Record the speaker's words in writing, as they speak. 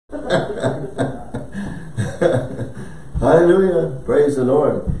Hallelujah. Praise the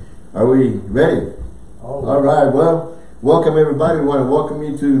Lord. Are we ready? All right. Well, welcome everybody. We want to welcome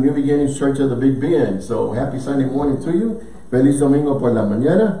you to New Beginnings Church of the Big Bend. So happy Sunday morning to you. Feliz Domingo por la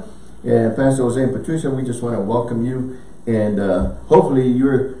mañana. And Pastor Jose and Patricia, we just want to welcome you. And hopefully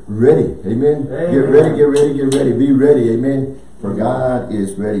you're ready. Amen. Amen. Get ready, get ready, get ready. Be ready. Amen. For God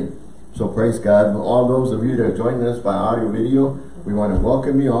is ready. So praise God. All those of you that are joining us by audio video, we want to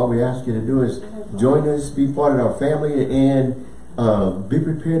welcome you. All we ask you to do is join us, be part of our family, and be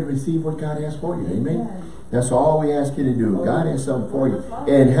prepared to receive what God has for you. Amen. That's all we ask you to do. God has something for you.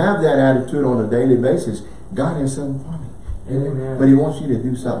 And have that attitude on a daily basis. God has something for me. Amen. But He wants you to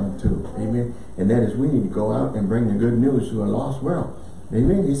do something too. Amen. And that is we need to go out and bring the good news to a lost world.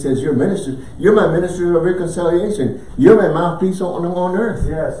 Amen. He says, you're minister. You're my minister of reconciliation. You're my mouthpiece on earth.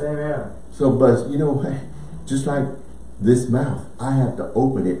 Yes, amen. So, but you know, just like this mouth, I have to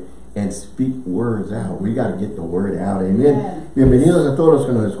open it and speak words out. We got to get the word out. Amen. Bienvenidos a todos los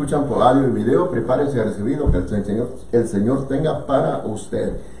que nos escuchan por audio y video. Prepárense a recibir lo que el Señor tenga para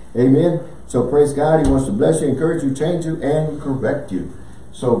usted. Amen. So praise God. He wants to bless you, encourage you, change you, and correct you.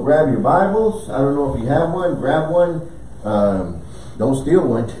 So grab your Bibles. I don't know if you have one. Grab one. Don't steal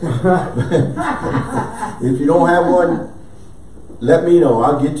one. If you don't have one, let me know.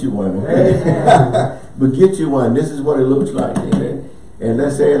 I'll get you one. Okay? But get you one. This is what it looks like. Amen. And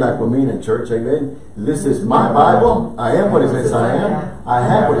let's say it like we mean in church. Amen. This is my Bible. I am what it says I am. I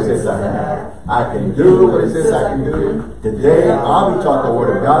have what it says I have. I can do what it says I can do. Today I'll be taught the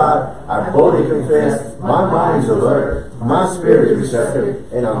Word of God. I boldly confess. My mind is alert. My spirit is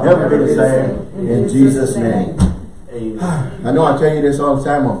receptive. And I'll never be the same. In Jesus' name. I know I tell you this all the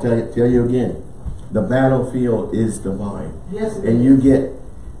time. I'll tell you again. The battlefield is divine. Yes, and you get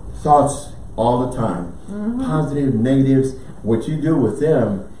thoughts all the time. Positive, negatives. What you do with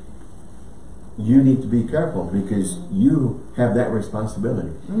them, you need to be careful because you have that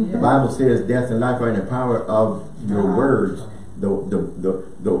responsibility. The Bible says death and life are in the power of your words,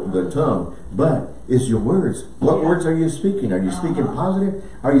 the tongue. But it's your words. What words are you speaking? Are you speaking positive?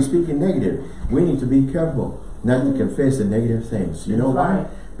 Are you speaking negative? We need to be careful not to confess the negative things. You know why?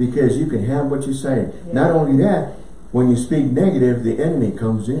 Because you can have what you say. Not only that, when you speak negative, the enemy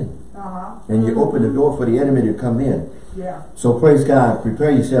comes in. And you open the door for the enemy to come in. So praise God.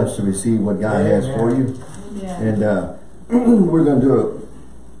 Prepare yourselves to receive what God has for you. And we're going to do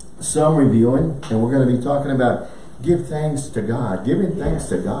some reviewing. And we're going to be talking about give thanks to God. Giving thanks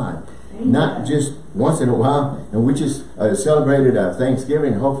to God. Not just once in a while. And we just celebrated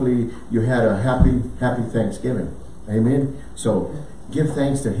Thanksgiving. Hopefully you had a happy Thanksgiving. Amen. So give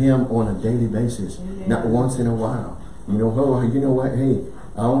thanks to Him on a daily basis. Not once in a while. You know what? Hey,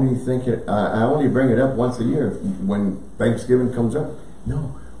 I only bring it up once a year when Thanksgiving comes up.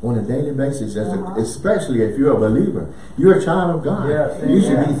 No, on a daily basis, especially if you're a believer, you're a child of God. You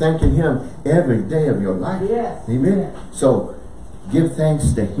should be thanking Him every day of your life. Amen. So give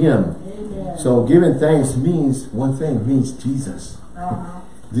thanks to Him. So giving thanks means one thing, means Jesus.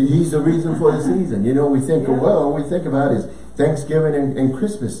 He's the reason for the season. You know, we think, all we think about is Thanksgiving and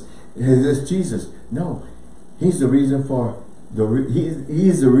Christmas. It's Jesus. No, He's the reason for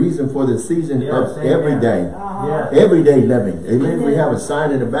He's the reason for the season of every day. Everyday living. Amen. We have a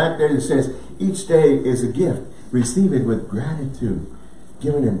sign in the back there that says each day is a gift. Receive it with gratitude.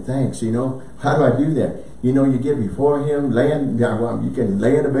 Giving Him thanks. You know, how do I do that? You know, you get before Him, you can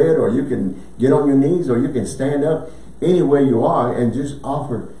lay in the bed, or you can get on your knees, or you can stand up anywhere you are and just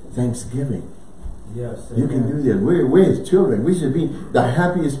offer thanksgiving. You can do that. We're His children. We should be the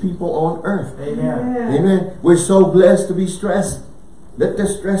happiest people on earth. Amen. We're so blessed to be stressed. Let the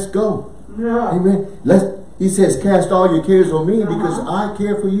stress go. Amen. He says, cast all your cares on me because I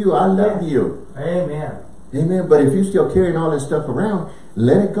care for you. I love you. Amen. Amen. But if you're still carrying all this stuff around,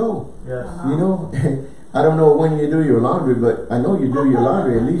 let it go. You know, I don't know when you do your laundry, but I know you do your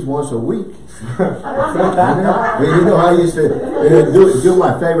laundry at least once a week. You know, I used to do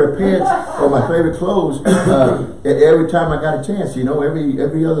my favorite pants or my favorite clothes every time I got a chance. You know,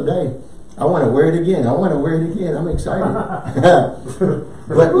 every other day. I want to wear it again. I want to wear it again. I'm excited.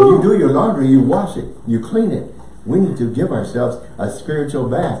 But you do your laundry, you wash it, you clean it. We need to give ourselves a spiritual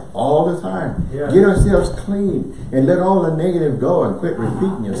bath all the time. Get ourselves clean and let all the negative go and quit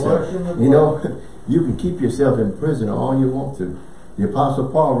repeating yourself. You know, you can keep yourself in prison all you want to. The Apostle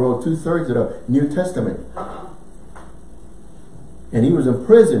Paul wrote 2/3 of the New Testament. And he was in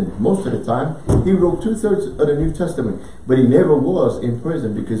prison most of the time. He wrote 2/3 of the New Testament. But he never was in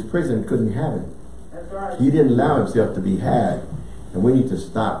prison because prison couldn't have him. He didn't allow himself to be had. And we need to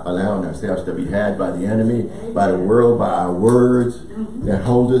stop allowing ourselves to be had by the enemy, by the world, by our words that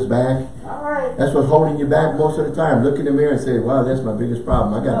hold us back. All right. That's what's holding you back most of the time. Look in the mirror and say, wow, that's my biggest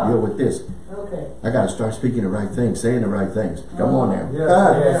problem. I got to deal with this. Okay. I got to start speaking the right things, saying the right things. Come on now.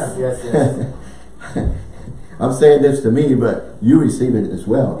 Yes. I'm saying this to me, but you receive it as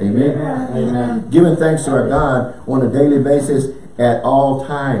well. Amen. Amen. Giving thanks to our God on a daily basis at all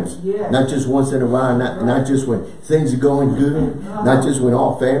times. Yes. Not just once in a while, not just when things are going good, not just when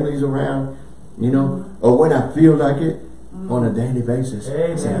all families around, you know, or when I feel like it, on a daily basis.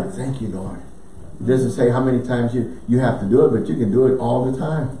 Amen. Say, thank you, Lord. It doesn't say how many times you have to do it, but you can do it all the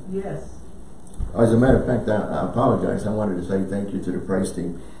time. Yes. As a matter of fact, I apologize. I wanted to say thank you to the praise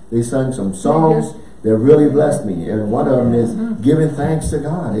team. They sang some songs that really blessed me. And one of them is giving thanks to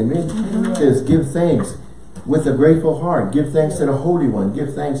God. Amen. It says give thanks with a grateful heart. Give thanks to the Holy One.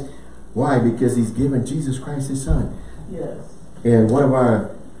 Give thanks. Why? Because he's given Jesus Christ his son. Yes. And one of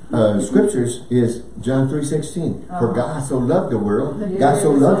our scriptures is John 3:16. For God so loved the world. God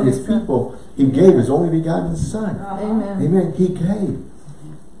so loved his people. He gave his only begotten son. Amen. Amen. He gave.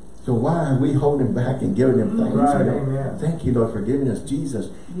 So why are we holding back and giving him thanks? Right, you know? amen. Thank you, Lord, for giving us Jesus.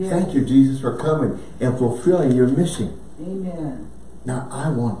 Yes. Thank you, Jesus, for coming and fulfilling your mission. Amen. Now I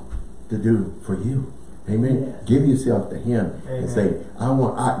want to do for you. Amen. Yes. Give yourself to him and say,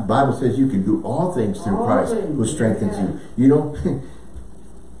 Bible says you can do all things through All Christ things, who strengthens yes. you. You know,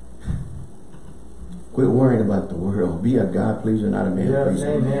 quit worrying about the world. Be a God pleaser, not a man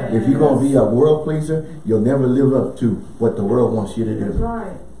pleaser. Amen. If you're going to be a world pleaser, you'll never live up to what the world wants you to do. That's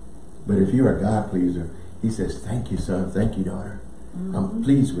right. But if you're a God pleaser, he says, thank you, son. Thank you, daughter. I'm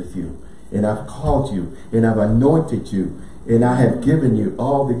pleased with you. And I've called you. And I've anointed you. And I have given you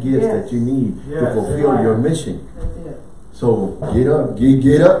all the gifts that you need to fulfill your mission. That's it. So get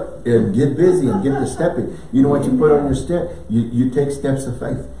up and get busy and get to stepping. You know what you put on your step? You take steps of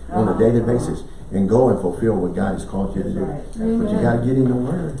faith on a daily basis and go and fulfill what God has called you to do. But you got to get in the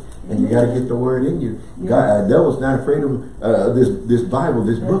Word. And you got to get the Word in you. God, devil's not afraid of this Bible,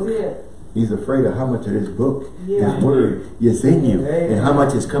 this book. He's afraid of how much of this book, this Word is in you, and how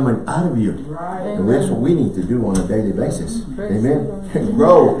much is coming out of you. Right. And that's what we need to do on a daily basis. Amen.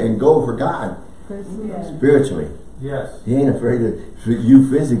 Grow and go for God spiritually. Yes. He ain't afraid of you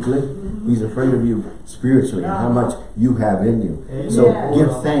physically. He's afraid of you spiritually and how much you have in you. So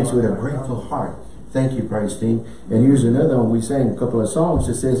give thanks with a grateful heart. Thank you, praise team. And here's another one. We sang a couple of songs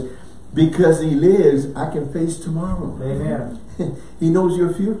that says, because he lives, I can face tomorrow. Amen. He knows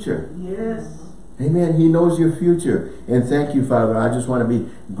your future. Yes. Amen. He knows your future. And thank you, Father. I just want to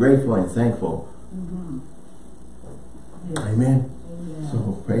be grateful and thankful. Amen.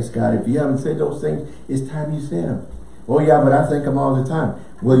 So praise God. If you haven't said those things, it's time you say them. Oh yeah, but I think them all the time.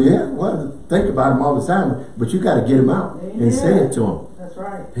 Well, yeah, well, think about them all the time, but you got to get them out and say it to them. That's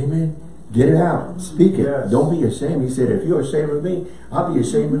right. Amen. Get it out. Speak it. Yes. Don't be ashamed. He said, if you're ashamed of me, I'll be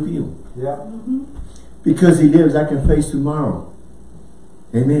ashamed of you. Yeah. Because he lives, I can face tomorrow.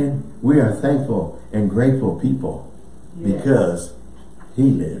 Amen. We are thankful and grateful people because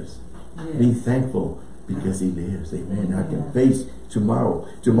he lives. Be thankful because he lives. Amen. I can face tomorrow.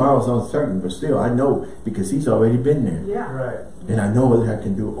 Tomorrow's uncertain, but still I know because he's already been there. Yeah. Right. And I know that I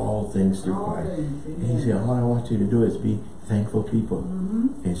can do all things through Christ. And he said, all I want you to do is be thankful people.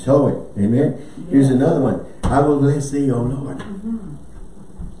 And show it. Amen. Here's another one. I will bless thee, O Lord.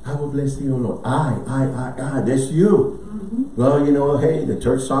 I will bless thee, O Lord. I. That's you. Well, you know, hey, the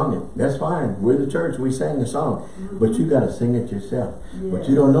church sung it. That's fine. We're the church. We sang the song. But you got to sing it yourself. But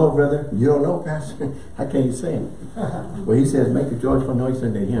you don't know, brother. You don't know, pastor. How can you sing? Well, he says, make a joyful noise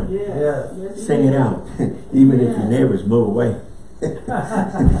unto him. Sing it out. Even if your neighbors move away.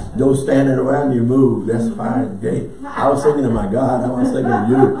 Those standing around you move. That's fine. Okay. I was singing to my God. I was singing to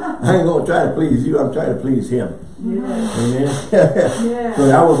you. I ain't going to try to please you. I'm trying to please him. Amen.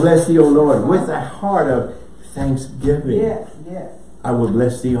 So I will bless thee, O Lord, with a heart of thanksgiving. I will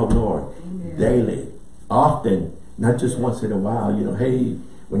bless thee, O Lord, daily, often, not just once in a while. You know, hey,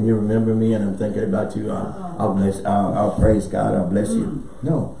 when you remember me and I'm thinking about you, I'll praise God, I'll bless you.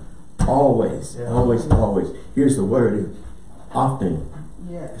 No, always, always, always. Here's the word, often.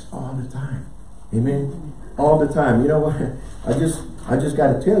 It's all the time. Amen. All the time. You know what? I just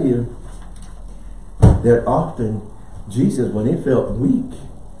got to tell you that often Jesus, when he felt weak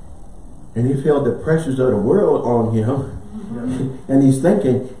and he felt the pressures of the world on him, and he's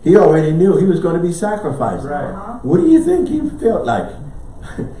thinking, he already knew he was going to be sacrificed. What do you think he felt like?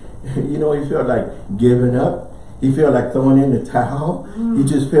 You know, he felt like giving up. He felt like throwing in the towel. He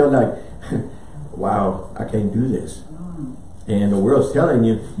just felt like, wow, I can't do this. And the world's telling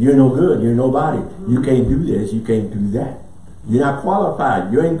you, you're no good, you're nobody. You can't do this, you can't do that. You're not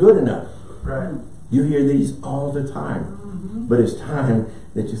qualified. You ain't good enough. Right. You hear these all the time. But it's time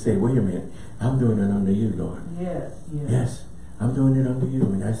that you say, wait a minute, I'm doing it under you, Lord. Yes. Yes, I'm doing it under you,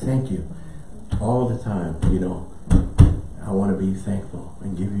 and I thank you all the time. You know, I want to be thankful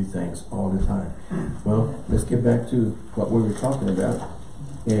and give you thanks all the time. Well, let's get back to what we were talking about.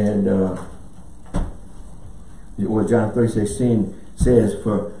 And what John 3:16 says,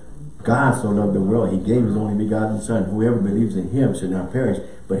 for God so loved the world, he gave his only begotten Son. Whoever believes in him should not perish,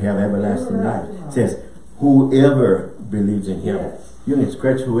 but have everlasting life. It says, whoever believes in him. Yes. You can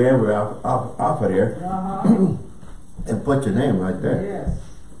scratch whoever off of there and put your name right there. Yes.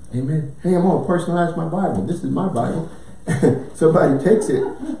 Amen. Hey, I'm going to personalize my Bible. This is my Bible. Somebody takes it,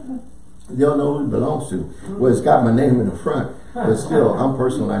 they'll know who it belongs to. Well, it's got my name in the front, but still, I'm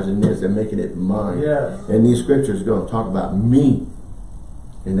personalizing this and making it mine. Yes. And these scriptures are going to talk about me.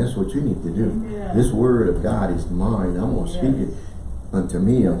 And that's what you need to do. Yes. This word of God is mine. I'm going to speak it unto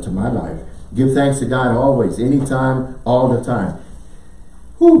me, unto my life. Give thanks to God always, anytime, all the time.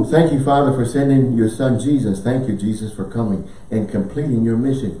 Whew, thank you, Father, for sending your Son, Jesus. Thank you, Jesus, for coming and completing your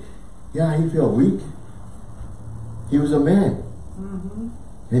mission. Yeah, he felt weak. He was a man.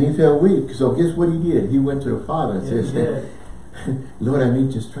 And he felt weak. So guess what he did? He went to the Father and said, Lord, I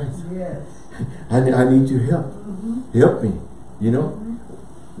need your strength. Yes. I need your help. Help me. You know?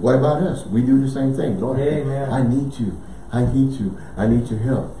 What about us? We do the same thing. Lord, Amen. I need you. I need you. I need your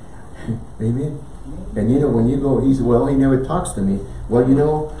help. Amen. And you know, when you go, he said, well, he never talks to me. Well, you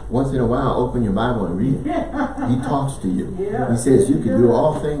know, once in a while, open your Bible and read it. He talks to you. He says you can do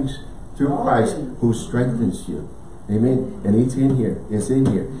all things through Christ who strengthens you. Amen. And it's in here. It's in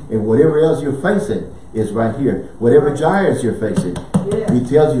here. And whatever else you're facing is right here. Whatever giants you're facing, he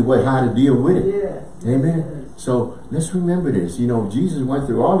tells you how to deal with it. Amen. So let's remember this. You know, Jesus went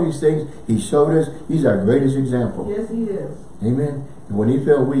through all these things. He showed us. He's our greatest example. Yes, he is. Amen. And when he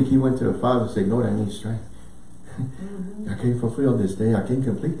felt weak, he went to the Father and said, Lord, I need strength. I can't fulfill this day. I can't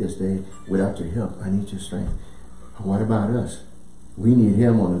complete this day without your help. I need your strength. What about us? We need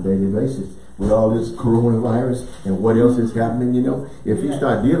him on a daily basis. With all this coronavirus and what else is happening, you know, if you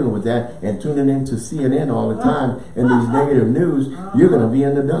start dealing with that and tuning into CNN all the time and these negative news, you're going to be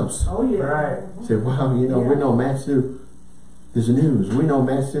in the dumps. Oh, yeah. Right. Say, wow, you know, we're no match to this news. We're no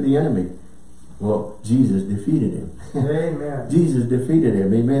match to the enemy. Well, Jesus defeated him. Amen. Jesus defeated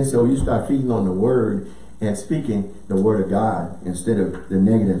him. Amen. So you start feeding on the word and speaking the word of God instead of the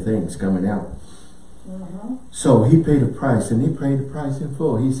negative things coming out. So he paid a price, and he paid the price in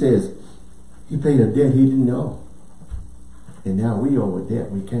full. He says, he paid a debt he didn't owe. And now we owe a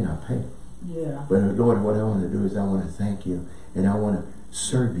debt we cannot pay. Yeah. But Lord, what I want to do is I want to thank you. And I want to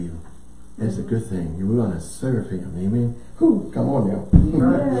serve you. That's a good thing. We want to serve him. Amen. Whew, come on now.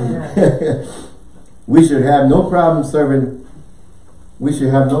 We should have no problem serving. We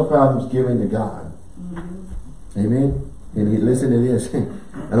should have no problems giving to God. Amen. And listen to this. And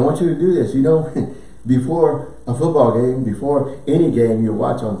I want you to do this. You know, before a football game, before any game you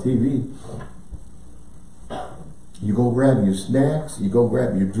watch on TV, you go grab your snacks, you go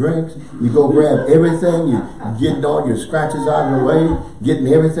grab your drinks, you go grab everything, you getting all your scratches out of the way, getting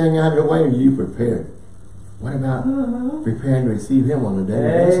everything out of the way, and you prepared. What about preparing to receive him on a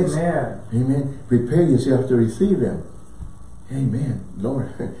daily basis? Amen. Prepare yourself to receive him. Amen.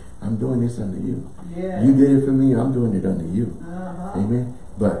 Lord, I'm doing this unto you. You did it for me, I'm doing it unto you. Amen.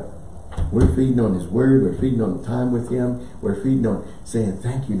 But we're feeding on his word, we're feeding on time with him, we're feeding on saying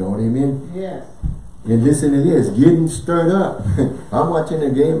thank you, Lord. Amen. Yes. And listen to this, getting stirred up. I'm watching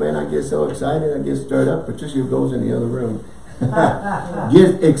the game, man. I get so excited. I get stirred up. Patricia goes in the other room.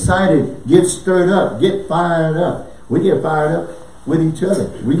 Get excited. Get stirred up. Get fired up. We get fired up with each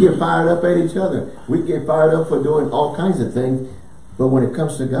other. We get fired up at each other. We get fired up for doing all kinds of things. But when it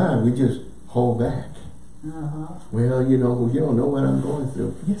comes to God, we just hold back. Well, you know, you don't know what I'm going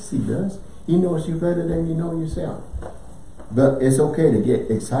through. Yes, he does. He knows you better than you know yourself. But it's okay to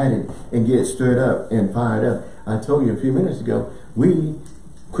get excited and get stirred up and fired up. I told you a few minutes ago, we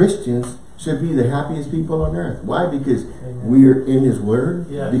Christians should be the happiest people on earth. Why? Because we're in his word,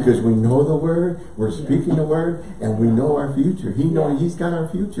 because we know the word, we're speaking the word, and we know our future. He knows he's got our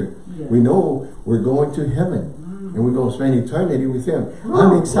future. We know we're going to heaven, and we're going to spend eternity with him.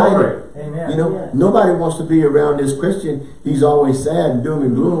 I'm excited. You know, nobody wants to be around this Christian. He's always sad and doom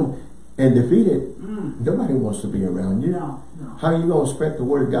and gloom and defeated. Nobody wants to be around you. No. How are you going to spread the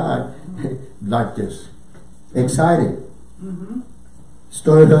word of God like this? Excited.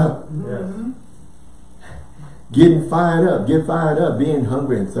 Stirred up. Getting fired up. Get fired up. Being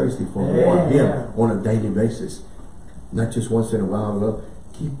hungry and thirsty for more of him on a daily basis. Not just once in a while. Well,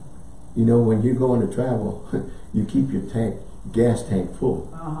 keep, you know, when you're going to travel, you keep your tank gas tank full.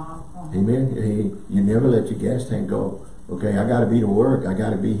 Amen. Hey, you never let your gas tank go. Okay, I got to be to work. I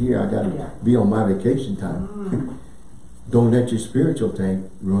got to be here. I got to be on my vacation time. Don't let your spiritual tank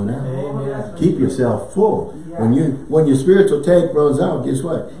run out. Amen. Keep yourself full. When your spiritual tank runs out, guess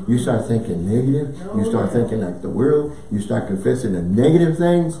what? You start thinking negative. You start thinking like the world. You start confessing the negative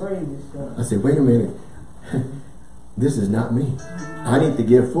things. I say, wait a minute. This is not me. I need to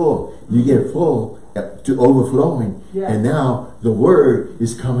get full. You get full to overflowing. And now the word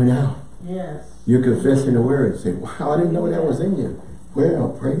is coming out. Yes. You're confessing the word. Say, wow, I didn't know that was in you. Well,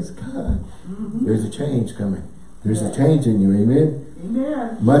 praise God. There's a change coming. There's a change in you. Amen.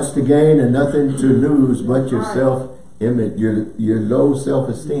 Amen. Much to gain and nothing to lose but your self-image, your low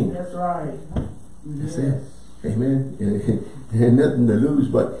self-esteem. That's right. That's it. Amen. And nothing to lose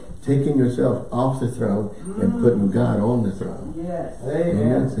but taking yourself off the throne and putting God on the throne. Yes.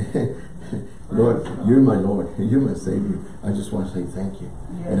 Amen. Lord, you're my Lord. You're my Savior. I just want to say thank you.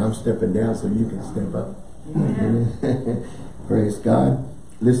 Yes. And I'm stepping down so you can step up. Amen. Praise God.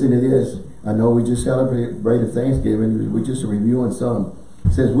 Listen to this. I know we just celebrated Thanksgiving. We just reviewing some.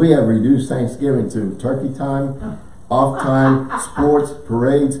 It says we have reduced Thanksgiving to turkey time, off time, sports,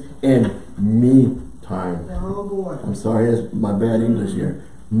 parades, and me time. Oh boy. I'm sorry, that's my bad English here.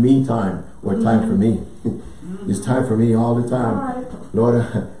 Me time, or time for me. It's time for me all the time. Lord,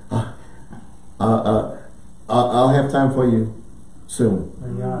 I'll have time for you soon.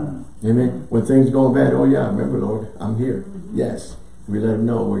 Amen. When things go bad, oh yeah, remember Lord, I'm here. Yes, we let him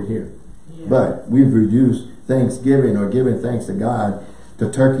know we're here. But we've reduced Thanksgiving or giving thanks to God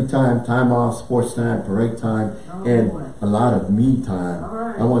to turkey time, time off, sports time, parade time, and a lot of me time.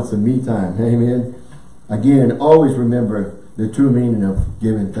 I want some me time. Amen. Again, always remember the true meaning of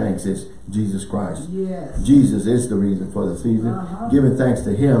giving thanks is Jesus Christ. Yes. Jesus is the reason for the season. Giving thanks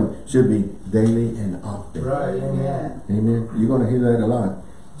to him should be daily and often. Right. Amen. Amen. You're going to hear that a lot.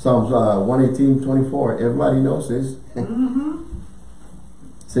 Psalms 118:24. Everybody knows this.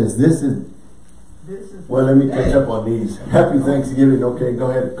 Says this is well, let me catch up on these. Happy Thanksgiving. Okay, go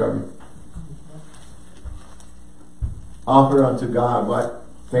ahead, Carmen. Offer unto God what?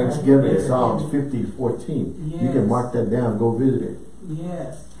 Thanksgiving. Psalms 50:14. Yes. You can mark that down. Go visit it.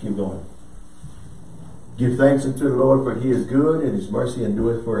 Yes. Keep going. Give thanks unto the Lord, for he is good, and his mercy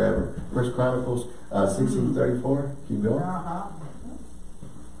endureth forever. First Chronicles 16:34. Keep going.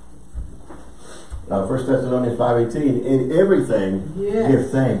 1 Thessalonians 5:18. In everything give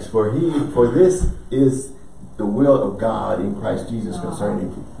thanks, for this is the will of God in Christ Jesus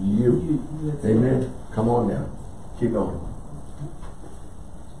concerning you. Amen. Come on now. Keep going.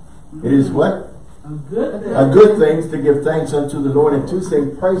 It is what? A good thing to give thanks unto the Lord and to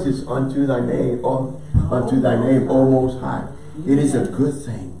sing praises unto thy name, O Most High. It is a good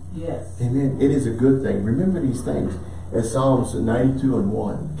thing. Yes. Amen. It is a good thing. Remember these things. As Psalms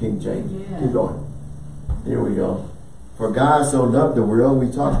 92:1, King James. Keep going. Here we go. For God so loved the world.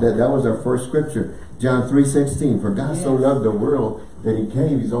 We talked that was our first scripture. John 3:16. For God so loved the world that he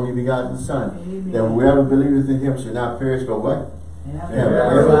gave his only begotten Son. Amen. That whoever believeth in him should not perish but what? Have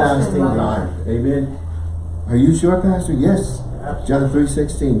everlasting life. Amen. Are you sure, Pastor? Yes. John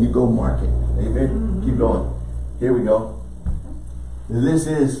 3:16. You go mark it. Amen. Keep going. Here we go. This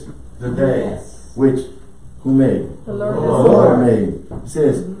is the day which who made? The Lord made. It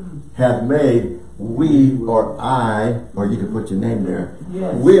says, hath made we or I, or you can put your name there,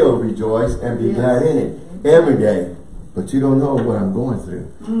 will rejoice and be glad in it every day. But you don't know what I'm going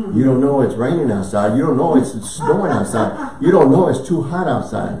through. You don't know it's raining outside. You don't know it's snowing outside. You don't know it's too hot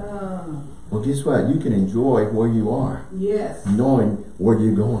outside. Well, guess what? You can enjoy where you are. Yes. Knowing where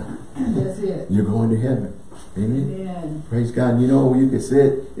you're going. That's it. You're going to heaven. Amen. Amen. Praise God. You know, you can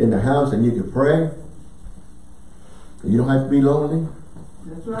sit in the house and you can pray. You don't have to be lonely.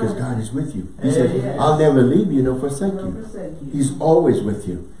 That's right. Because God is with you. He said, I'll never leave you nor forsake you. He's always with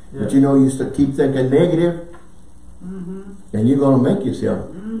you. But you know, you keep thinking negative. And you're going to make yourself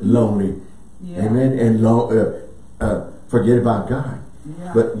lonely. Amen. And forget about God.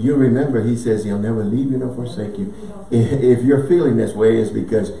 But you remember, he says he'll never leave you nor forsake you. If you're feeling this way, it's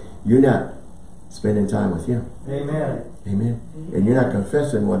because you're not spending time with him. Amen. Amen. And you're not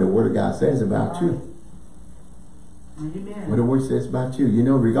confessing what the word of God says about you. Amen. What the word says about you. You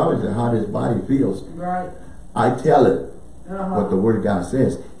know, regardless of how this body feels, I tell it what the word of God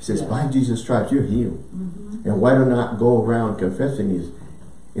says. He says, by Jesus' stripes, you're healed. And why do not go around confessing these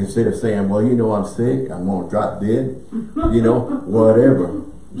instead of saying, well, you know, I'm sick, I'm going to drop dead, you know, whatever.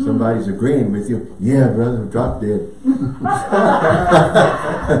 Somebody's agreeing with you. Yeah, brother, drop dead. A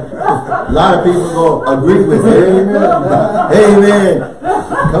lot of people go agree with you. Amen. Amen.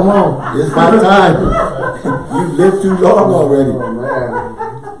 Come on, it's my time. You lived too long already.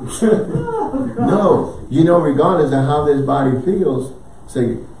 Oh, No, you know, regardless of how this body feels,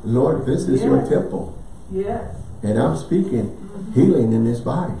 say, Lord, this is your temple. Yes. And I'm speaking healing in this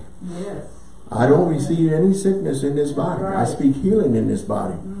body. Yes. I don't receive any sickness in this body. I speak healing in this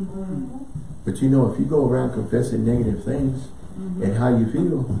body. But you know, if you go around confessing negative things and how you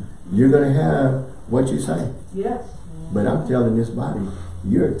feel, you're going to have what you say. Yes. But I'm telling this body,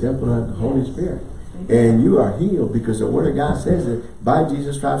 you're a temple of the Holy Spirit. And you are healed because the Word of God says that by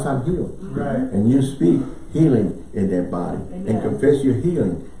Jesus' stripes I'm healed. Right. And you speak healing in that body. And confess your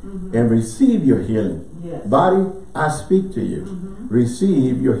healing. And receive your healing. Yes. Body, I speak to you.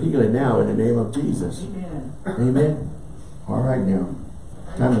 Receive your healing now in the name of Jesus. Amen. Amen. All right now.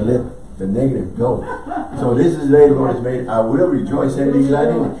 Time to let the negative go. So this is the day the Lord has made. I will rejoice and be glad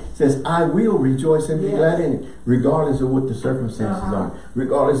in it. It says, I will rejoice and be glad in it. Regardless of what the circumstances are.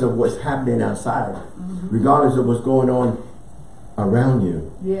 Regardless of what's happening outside. Regardless of what's going on around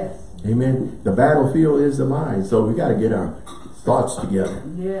you. Yes. Amen. The battlefield is the mind. So we got to get our thoughts together.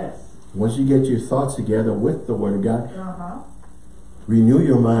 Yes. Once you get your thoughts together with the Word of God, renew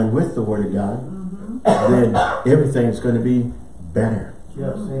your mind with the Word of God, then everything's going to be better.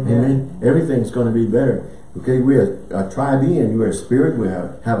 Yes, Amen. Everything's going to be better. Okay, we're a tri-being. We're a spirit. We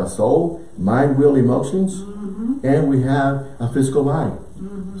have a soul, mind, will, emotions, and we have a physical body.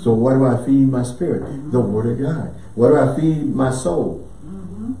 So what do I feed my spirit? The Word of God. What do I feed my soul?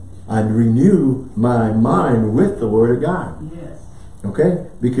 I renew my mind with the Word of God. Yes. Okay?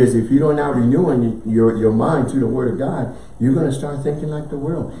 Because if you're not renewing your mind to the Word of God, you're going to start thinking like the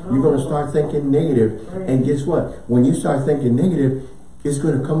world. You're going to start thinking negative. And guess what? When you start thinking negative, it's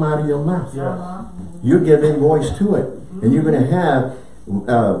going to come out of your mouth. You're giving voice to it. And you're going to have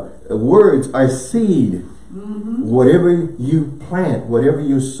words are seed. Whatever you plant, whatever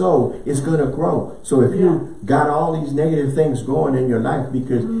you sow, it's going to grow. So if you got all these negative things going in your life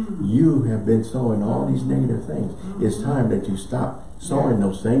because you have been sowing all these negative things, it's time that you stop sowing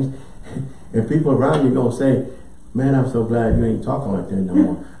those things. And people around you going to say, man, I'm so glad you ain't talking like that no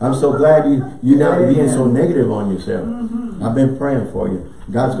more. I'm so glad you're not being so negative on yourself. I've been praying for you.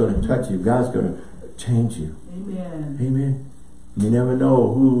 God's going to touch you. God's going to change you. Amen. Amen. You never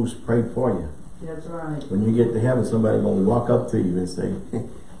know who's prayed for you. That's right. When you get to heaven, somebody going to walk up to you and say,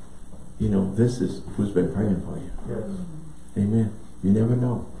 you know, this is who's been praying for you. Yes. Amen. You never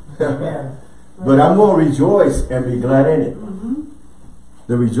know. Amen. But I'm going to rejoice and be glad in it.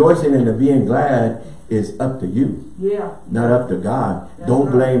 The rejoicing and the being glad is up to you. Yeah. Not up to God. That's Don't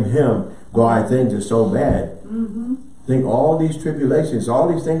right. blame Him. God, things are so bad. Think all these tribulations, all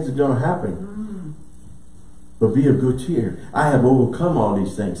these things are going to happen. But be of good cheer. I have overcome all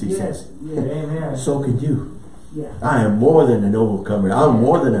these things, he says. Amen. So can you. Yeah. I am more than an overcomer. I'm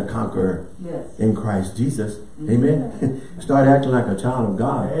more than a conqueror Yes. in Christ Jesus. Amen. Start acting like a child of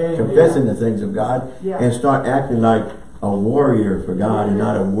God. Amen. Confessing the things of God. Yeah. And start acting like a warrior for God and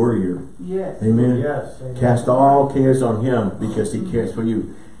not a worrier. Yes. Amen. Yes. Amen. Cast all cares on Him because He cares for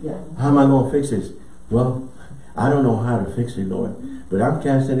you. Yeah. How am I going to fix this? Well, I don't know how to fix it, Lord. But I'm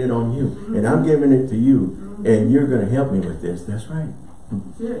casting it on you. And I'm giving it to you. And you're going to help me with this. That's right.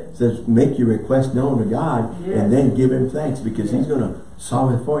 It says make your request known to God and then give Him thanks because He's going to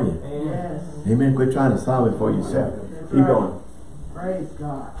solve it for you. Yes. Amen. Quit trying to solve it for yourself. That's Keep right. going. Praise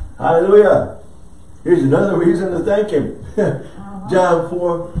God. Hallelujah. Here's another reason to thank Him. John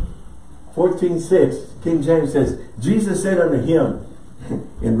 4:14-6. King James says, Jesus said unto him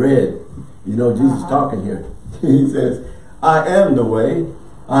in red, you know Jesus talking here. He says, I am the way,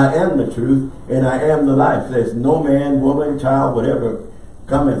 I am the truth, and I am the life. There's no man, woman, child, whatever,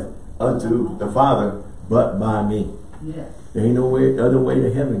 cometh unto the Father but by me. Yes. There ain't no other way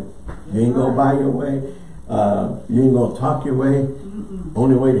to heaven. You ain't gonna buy your way. You ain't gonna talk your way.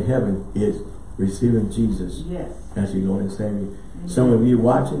 Only way to heaven is receiving Jesus as your Lord and Savior. Some of you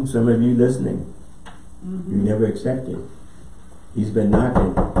watching, some of you listening, you never accepted. He's been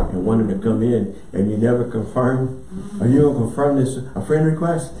knocking and wanting to come in, and you never confirm. Are you going to confirm this a friend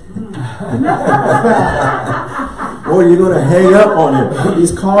request? Or are you going to hang up on him?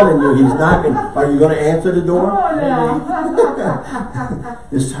 He's calling you. He's knocking. Are you going to answer the door?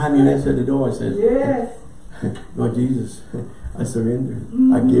 This time you answer the door and says, Lord Jesus, I surrender.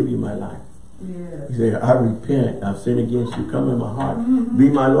 I give you my life. He said, I repent. I've sinned against you. Come in my heart. Be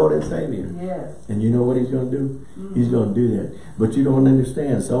my Lord and Savior. And you know what He's going to do? He's going to do that. But you don't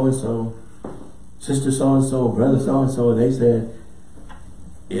understand. So-and-so, sister so-and-so, brother so-and-so, they said,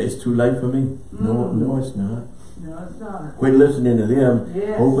 it's too late for me. No, it's not. No, it's not. Quit listening to them.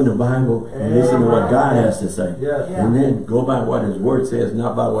 Yes. Open the Bible and listen to what God has to say. Yes. Yeah. Amen. Go by what His Word says,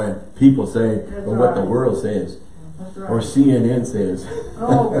 not by what people say That's or what the right. world says That's right. or CNN says.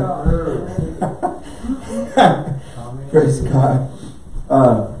 Oh, God. Praise God.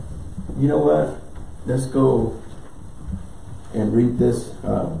 You know what? Let's go and read this.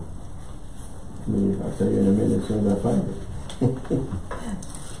 I'll tell you in a minute as soon as I find it.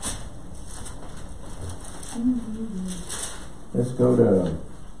 Let's go to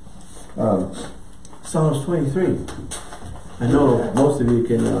Psalms 23. I know most of you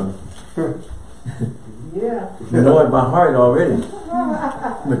can Yeah. you know it by heart already.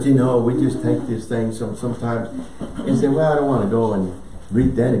 But you know, we just take this thing sometimes and say, well, I don't want to go and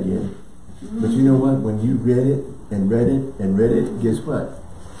read that again. But you know what? When you read it and read it and read it, guess what?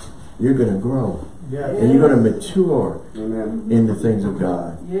 You're going to grow. Yeah. And you're going to mature Amen. in the things of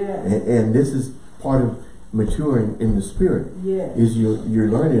God. Yeah. And this is part of maturing in the Spirit. Yeah. Is you're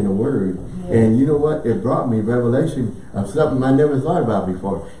learning the Word. Yeah. And you know what? It brought me revelation of something I never thought about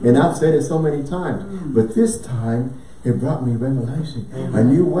before. And I've said it so many times. But this time, it brought me revelation. A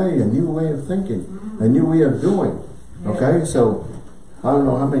new way of thinking. A new way of doing. Okay? So, I don't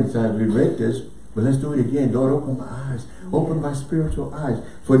know how many times we read this, but let's do it again. Lord, open my eyes. Open my spiritual eyes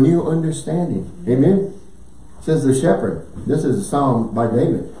for new understanding. Amen? Says the shepherd. This is a psalm by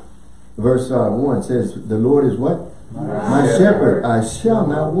David. Verse 1 says, the Lord is what? My shepherd, I shall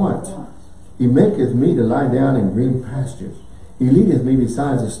not want. He maketh me to lie down in green pastures. He leadeth me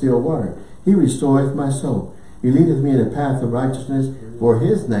beside the still water. He restoreth my soul. He leadeth me in the path of righteousness for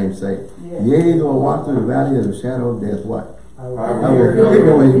His name's sake. Yea, though I walk through the valley of the shadow of death, what? I will fear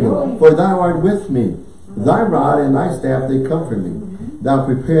no evil, for Thou art with me. Thy rod and Thy staff, they comfort me. Thou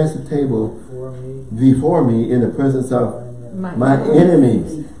preparest a table before me in the presence of my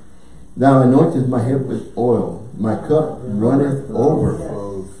enemies. Thou anointest my head with oil. My cup runneth over.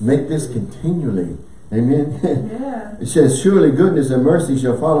 Make this continually. Amen. Yeah. It says, surely goodness and mercy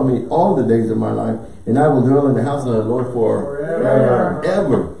shall follow me all the days of my life, and I will dwell in the house of the Lord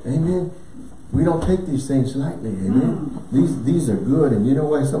forever. Amen. We don't take these things lightly. Amen. These are good, and you know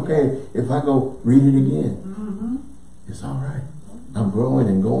what? It's okay if I go read it again. It's all right. I'm growing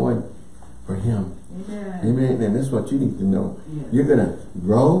and going for Him. Amen. And that's what you need to know. You're going to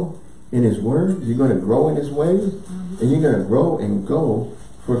grow in His Word. You're going to grow in His ways. And you're going to grow and go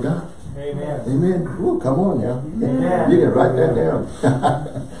for God. Amen. Amen. Ooh, come on now. Amen. You can write that down.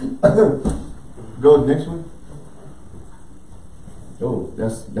 Go to the next one. Oh,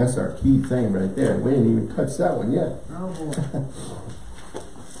 that's our key thing right there. We ain't even touched that one yet. Oh, boy.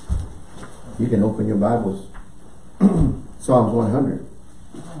 You can open your Bibles. Psalms 100.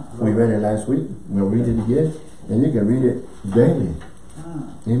 We read it last week. We'll read it again. And you can read it daily.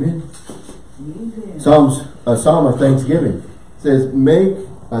 Amen. Psalms, a psalm of thanksgiving. Says, make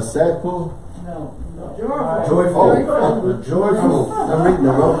a sackful. No. Joyful. Joyful. I'm reading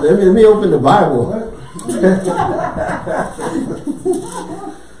the wrong. Let me open the Bible.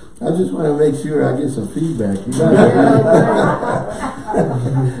 I just want to make sure I get some feedback. You guys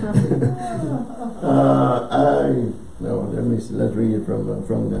let's read it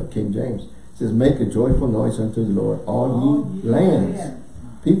from the King James. It says, make a joyful noise unto the Lord, all ye lands.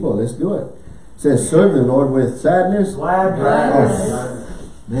 People, let's do it. It says, serve the Lord with sadness. Gladness.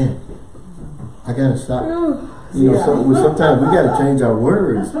 Man, I gotta stop. You know, sometimes we gotta change our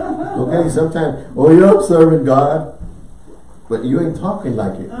words. Okay, sometimes, oh yeah, I'm serving God, but you ain't talking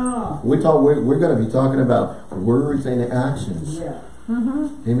like it. We're gonna be talking about words and actions.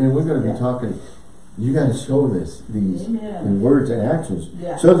 Amen. We're gonna be talking. You gotta show these in words and actions.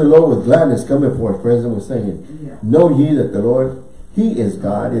 Serve the Lord with gladness, come before His presence with singing. Know ye that the Lord, He is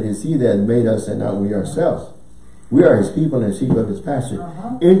God. It is He that made us and not we ourselves. We are His people and sheep of His pasture.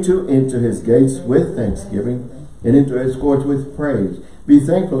 Enter into His gates with thanksgiving and into His courts with praise. Be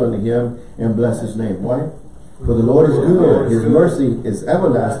thankful unto Him and bless His name. Why? For the Lord is good. His mercy is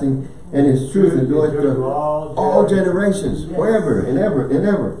everlasting, and His truth endureth to all generations, forever and ever and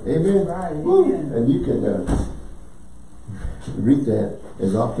ever. Amen. And you can read that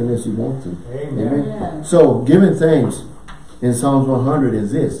as often as you want to. Amen. So, giving thanks in Psalms 100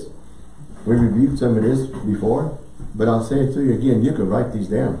 is this. We reviewed some of this before, but I'll say it to you again. You can write these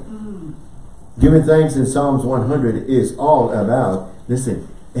down. Giving thanks in Psalms 100 is all about, listen,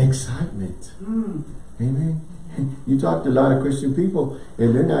 excitement. Amen. You talk to a lot of Christian people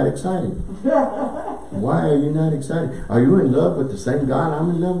and they're not excited. Why are you not excited? Are you in love with the same God I'm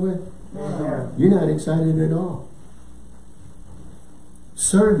in love with? You're not excited at all.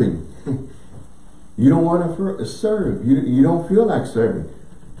 Serving. You don't want to serve. You don't feel like serving.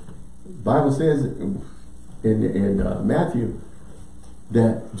 The Bible says, in Matthew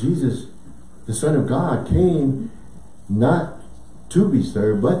that Jesus, the Son of God, came not to be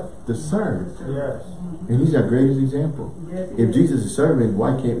served, but to serve. Yes. And he's our greatest example. Yes, If Jesus is serving,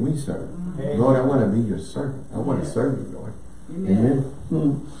 why can't we serve? Amen. Lord, I want to be your servant. I want to serve you, Lord. Amen.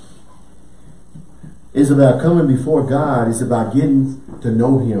 Amen. It's about coming before God. It's about getting to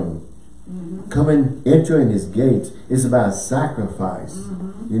know him. Entering his gates. It's about sacrifice.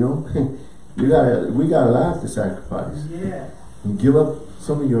 You know, we got a lot to sacrifice. Yeah. And give up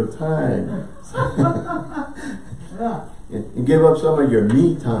some of your time. Yeah. And give up some of your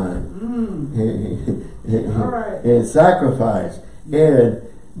me time. All right. And sacrifice. And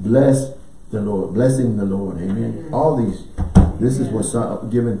bless the Lord. Blessing the Lord. Amen. All these. This is what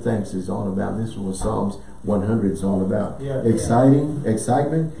giving thanks is all about. This is what Psalms 100 is all about. Yeah.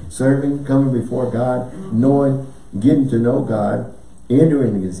 Excitement, serving, coming before God, knowing, getting to know God,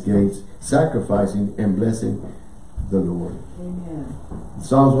 entering his gates, sacrificing, and blessing the Lord. Amen.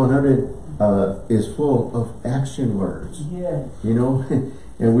 Psalms 100 is full of action words. Yes. You know,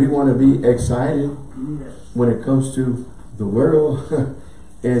 and we want to be excited Yes. when it comes to the world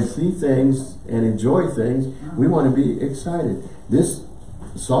and see things and enjoy things. We want to be excited. This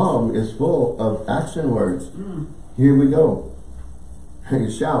psalm is full of action words. Here we go.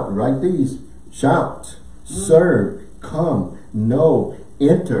 Shout, write these. Shout, serve, come, know,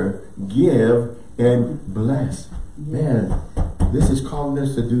 enter, give, and bless. Man, this is calling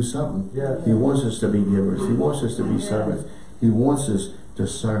us to do something. Yes. He wants us to be givers. He wants us to be servants. He wants us to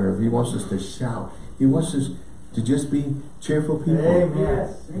serve. He wants us to shout. He wants us to just be cheerful people. Amen.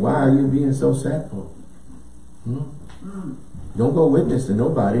 Yes. Why are you being so sadful? Don't go witness to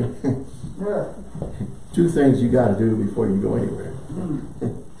nobody. Yeah. Two things you got to do before you go anywhere.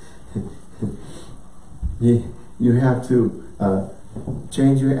 You have to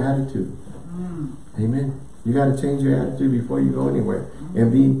change your attitude. Amen. You got to change your attitude before you go anywhere.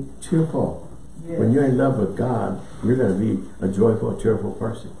 And be cheerful. Yes. When you're in love with God, you're going to be a joyful, cheerful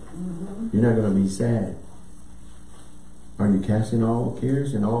person. You're not going to be sad. Are you casting all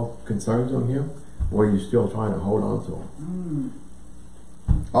cares and all concerns on him? Or are you still trying to hold on to him?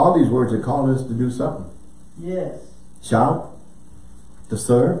 All these words are calling us to do something. Yes. Shout, to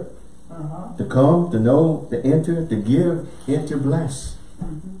serve, to come, to know, to enter, to give, and to bless.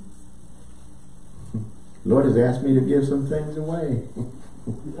 Lord has asked me to give some things away.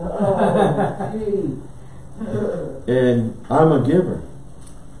 And I'm a giver.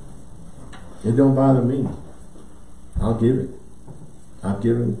 It don't bother me. I'll give it. I've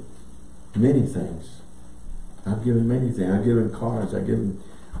given many things. I've given many things. I've given cars. I've given...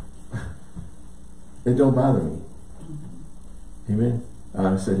 It don't bother me. Amen.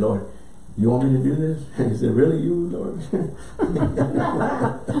 I said, Lord, you want me to do this? He said, really, you, Lord?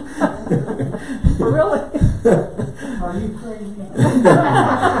 Really? Are you crazy?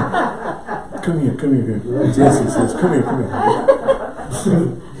 Come here. Jesse says, come here.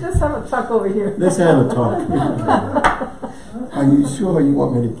 Let's have a talk over here. Let's have a talk. Are you sure you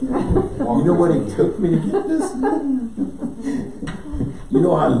want me to get it? You know what it took me to get this? You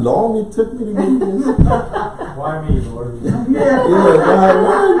know how long it took me to get this? Why me, Lord? Yeah,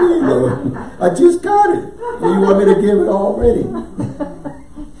 why me, Lord? I just got it. And you want me to give it already?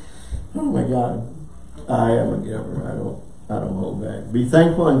 Oh my God. I am a giver. I don't hold back. Be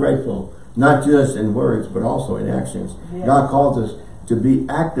thankful and grateful, not just in words, but also in actions. Yeah. God calls us to be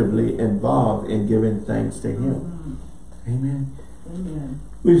actively involved in giving thanks to him. Amen. Amen.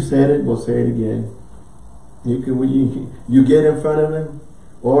 We've said it, we'll say it again. You get in front of him,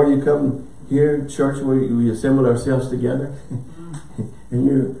 or you come here, church, where we assemble ourselves together, and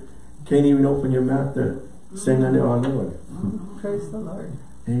you can't even open your mouth to sing unto our Lord. Praise the Lord.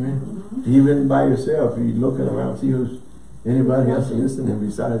 Amen. Even by yourself, you're looking around, see who's anybody else listening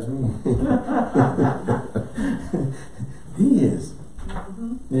besides me. He is.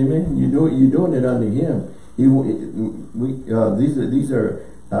 Amen. You're doing it under him. These are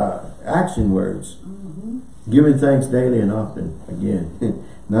action words. Giving thanks daily and often. Again,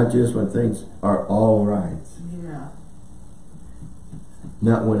 not just when things are all right. Yeah.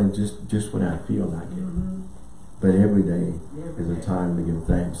 Not when it just when I feel like it. But every day is a time to give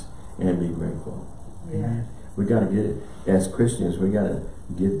thanks and be grateful. Yeah. Amen. We got to get it as Christians. We got to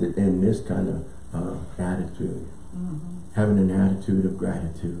get in this kind of attitude, having an attitude of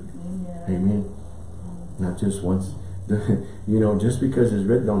gratitude. Amen. Not just once. Just because it's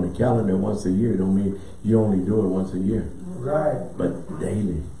written on the calendar once a year, don't mean you only do it once a year. Right. But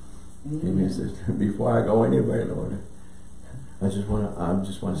daily. Amen. It says, before I go anywhere, Lord, I just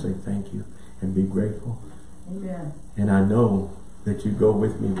want to say thank you and be grateful. Amen. And I know that you go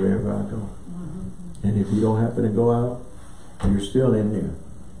with me wherever I go. And if you don't happen to go out, you're still in there.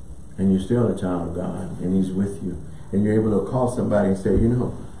 And you're still a child of God. And He's with you. And you're able to call somebody and say, you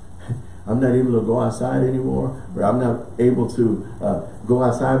know, I'm not able to go outside anymore. Or I'm not able to go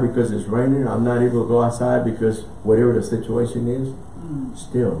outside because it's raining. I'm not able to go outside because whatever the situation is.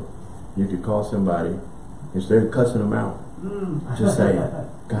 Still, you could call somebody. Instead of cussing them out. Just say,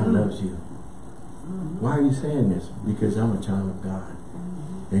 God loves you. Why are you saying this? Because I'm a child of God.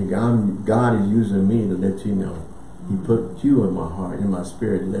 And God is using me to let you know. He put you in my heart, in my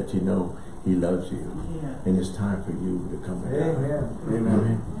spirit, to let you know He loves you. And it's time for you to come to God.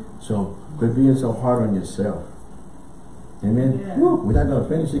 Amen. So quit being so hard on yourself. Amen. Woo, we're not going to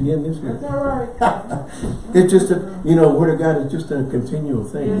finish again this week. That's all right. It's just a, you know, Word of God is just a continual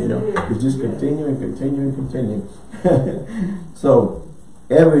thing, you know. It's just continuing. So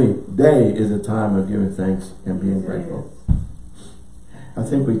every day is a time of giving thanks and being grateful. I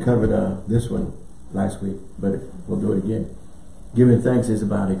think we covered this one last week, but we'll do it again. Giving thanks is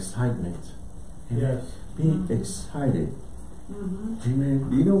about excitement. Yes. Be excited. Amen.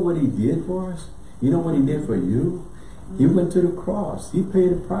 Do you know what He did for us? You know what He did for you? He went to the cross. He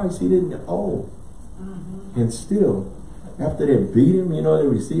paid a price He didn't owe. And still, after they beat Him, you know, they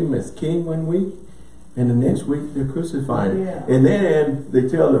received Him as king one week, and the next week they crucified Him. And then they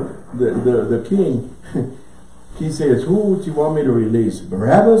tell the king, he says, who would you want me to release?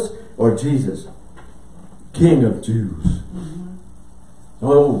 Barabbas or Jesus? King of Jews.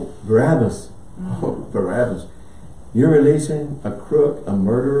 Oh, Barabbas. Oh, Barabbas. You're releasing a crook, a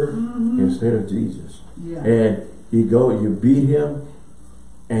murderer, instead of Jesus. And you beat Him,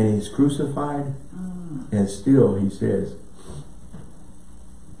 and He's crucified, and still He says,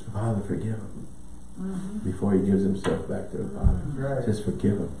 Father, forgive Him. Before He gives Himself back to the Father. Just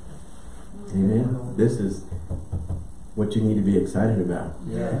forgive Him. Amen. This is what you need to be excited about.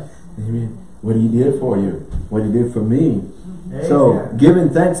 Amen. What He did for you. What He did for me. So, giving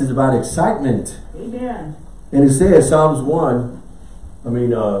thanks is about excitement. Amen. And it says, Psalms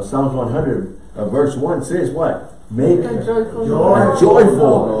 100, verse 1 says what? Make a joyful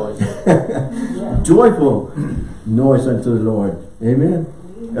noise unto the Lord. Amen.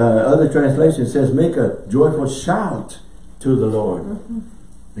 Other translation says, make a joyful shout to the Lord.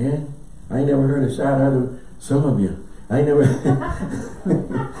 Man, I ain't never heard a shout out of some of you. I ain't never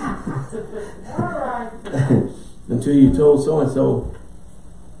until you told so and so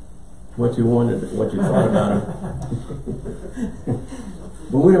what you wanted, what you thought about him.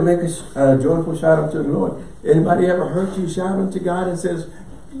 But we're to make a joyful shout unto the Lord. Anybody ever heard you shout unto God and says,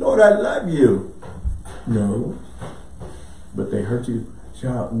 Lord, I love you? No. But they heard you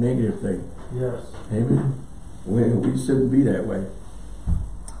shout negatively. Yes. Amen. We shouldn't be that way.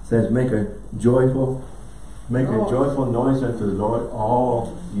 It says, make a joyful noise unto the Lord,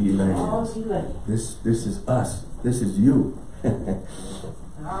 all ye lands. This is us. This is you.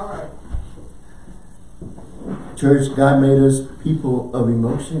 All right. Church, God made us people of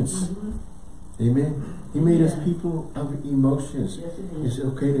emotions. Amen. He made us people of emotions. Yes, it is. It's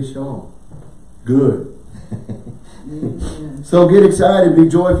okay to show them. Good. So get excited, be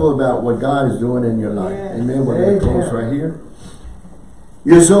joyful about what God is doing in your life. Yes. Amen. We're going to close right here.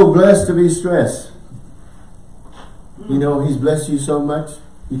 You're so blessed to be stressed. You know, He's blessed you so much,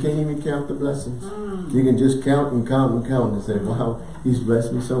 you can't even count the blessings. You can just count and count and count and say, wow, He's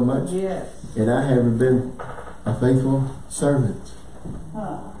blessed me so much. Yes. And I haven't been a faithful servant.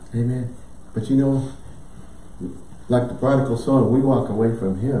 Amen. But you know, like the prodigal son, we walk away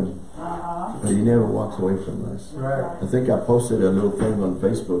from Him, but He never walks away from us. I think I posted a little thing on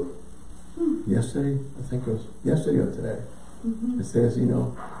Facebook yesterday. I think it was yesterday or today. It says, you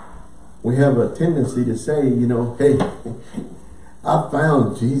know, we have a tendency to say, you know, hey, I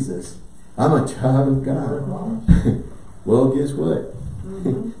found Jesus. I'm a child of God. Well, guess what?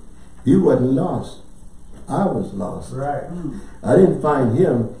 You wasn't lost. I was lost. I didn't find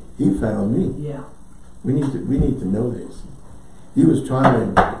Him. He found me. Yeah. We need to know this. He was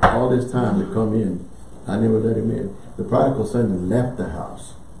trying all this time to come in. I never let him in. The prodigal son left the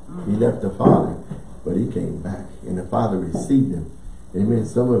house. He left the father, but he came back, and the father received him. Amen.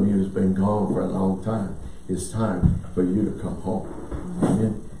 Some of you has been gone for a long time. It's time for you to come home.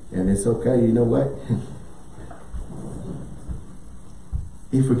 Amen. And it's okay. You know what?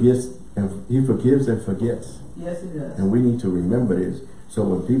 He forgives and forgets. Yes, He does. And we need to remember this. So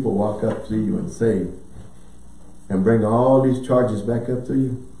when people walk up to you and say, and bring all these charges back up to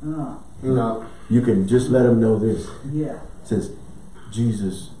you, you know, you can just let them know this. Yeah. It says,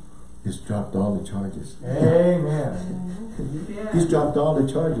 Jesus has dropped all the charges. Amen. He's dropped all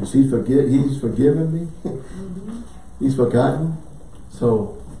the charges. He's forgiven me. He's forgotten.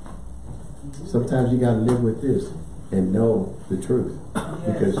 So sometimes you got to live with this and know the truth,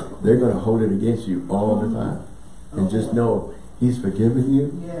 because they're going to hold it against you all the time. And just know He's forgiven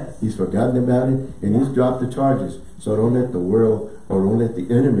you. Yes. He's forgotten about it, and He's dropped the charges. So don't let the world or don't let the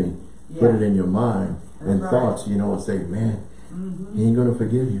enemy put it in your mind and thoughts, you know, and say, man, He ain't going to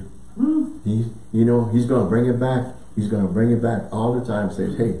forgive you. He's going to bring it back. He's going to bring it back all the time.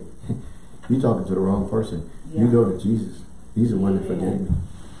 Says, hey, you're talking to the wrong person. You go to Jesus. He's the one that forgave me.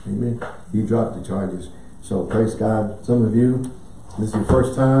 Amen. He dropped the charges. So praise God. Some of you, this is your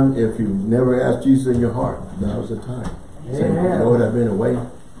first time. If you've never asked Jesus in your heart, now's the time. Say, Lord, I've been away.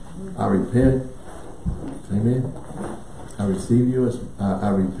 I repent. Amen. I receive you. I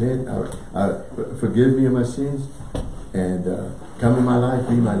repent. Forgive me of my sins. And come in my life,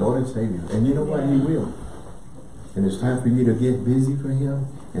 be my Lord and Savior. And you know what? He will. And it's time for you to get busy for Him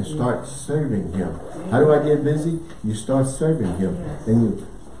and start serving Him. How do I get busy? You start serving Him. And you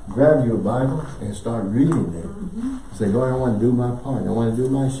grab your Bible and start reading it. Say, Lord, I want to do my part. I want to do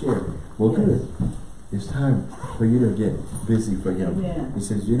my share. Well, good. It's time for you to get busy for Him. He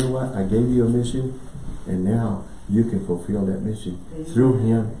says, you know what? I gave you a mission, and now you can fulfill that mission. Through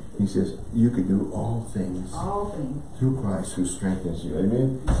Him, He says, you can do all things through Christ who strengthens you.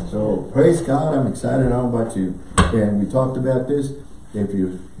 Amen. So, praise God. I'm excited. I don't know about you. And we talked about this. If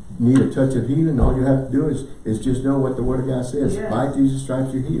you need a touch of healing, all you have to do is just know what the Word of God says. By Jesus'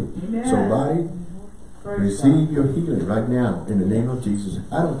 stripes you're healed. So body, receive your healing right now in the name of Jesus.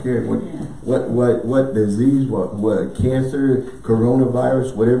 I don't care what disease, what cancer,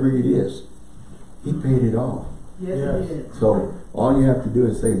 coronavirus, whatever it is. He paid it all. Yes, He did. So all you have to do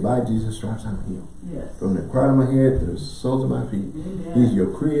is say, by Jesus' stripes I'm healed. From the crown of my head to the soles of my feet. He's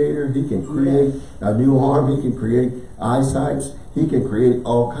your creator. He can create a new arm. He can create eyesights. He can create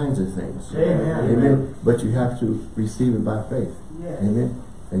all kinds of things. Amen. But you have to receive it by faith. Amen.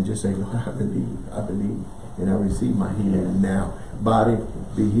 And just say, Lord, I believe. And I receive my healing now. Body,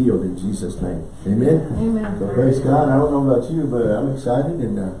 be healed in Jesus' name. Amen. So praise God. I don't know about you, but I'm excited,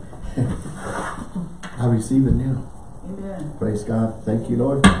 and I receive it now. Praise God. Thank you,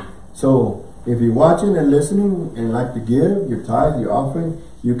 Lord. So if you're watching and listening and like to give your tithe, your offering,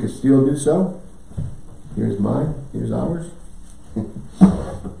 you can still do so. Here's mine. Here's ours. You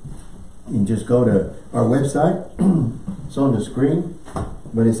can just go to our website. It's on the screen,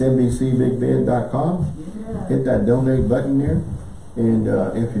 but it's NBCBigBend.com. Hit that donate button there. And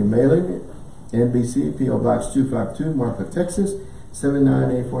if you're mailing it, NBC, P.O. Box 252, Marfa, Texas,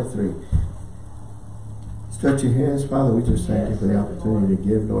 79843. Stretch your hands, Father. We just thank you for the opportunity to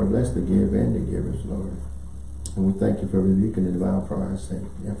give, Lord. Bless the give and the givers, Lord. And we thank you for rebuking the devourer for our sake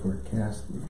and for casting